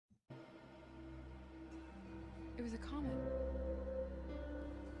was a comet.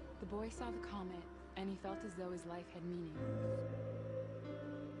 The boy saw the comet, and he felt as though his life had meaning.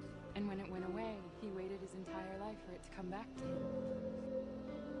 And when it went away, he waited his entire life for it to come back to him.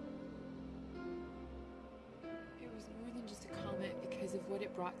 It was more than just a comet because of what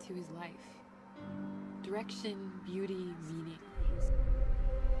it brought to his life. Direction, beauty, meaning.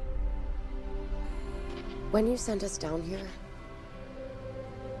 When you sent us down here,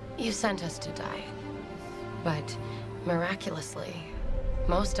 you sent us to die. But miraculously,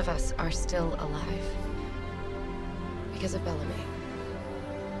 most of us are still alive. Because of Bellamy.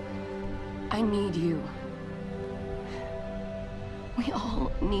 I need you. We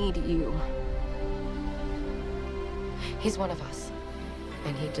all need you. He's one of us,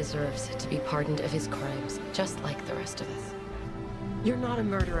 and he deserves to be pardoned of his crimes, just like the rest of us. You're not a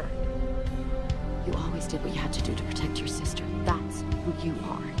murderer. You always did what you had to do to protect your sister. That's who you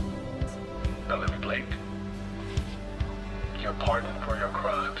are. Bellamy Blake, you're pardoned for your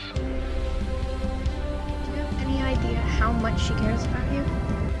crimes. Do you have any idea how much she cares about you?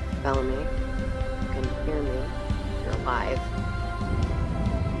 Bellamy, you can hear me. You're alive.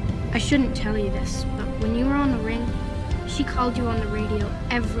 I shouldn't tell you this, but when you were on the ring, she called you on the radio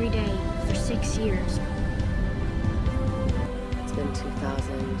every day for 6 years. It's been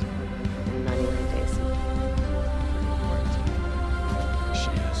 2,199 days.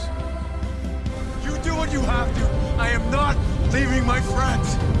 She is. You do what you have to. I am not leaving my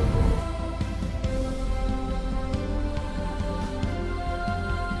friends.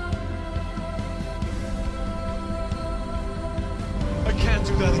 I can't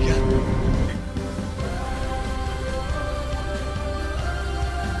do that again.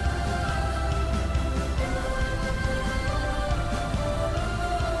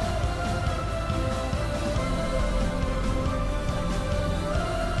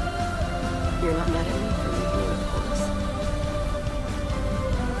 You're not mad at me for leaving you with Holmes.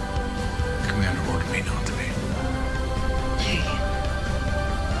 Commander ordered me not to be. Hey.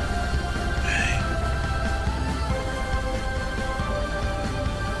 Hey.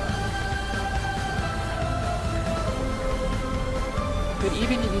 But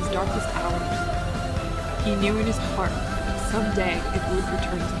even in his darkest hours, he knew in his heart that someday it would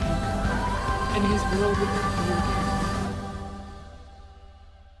return to him, and his world would come forward.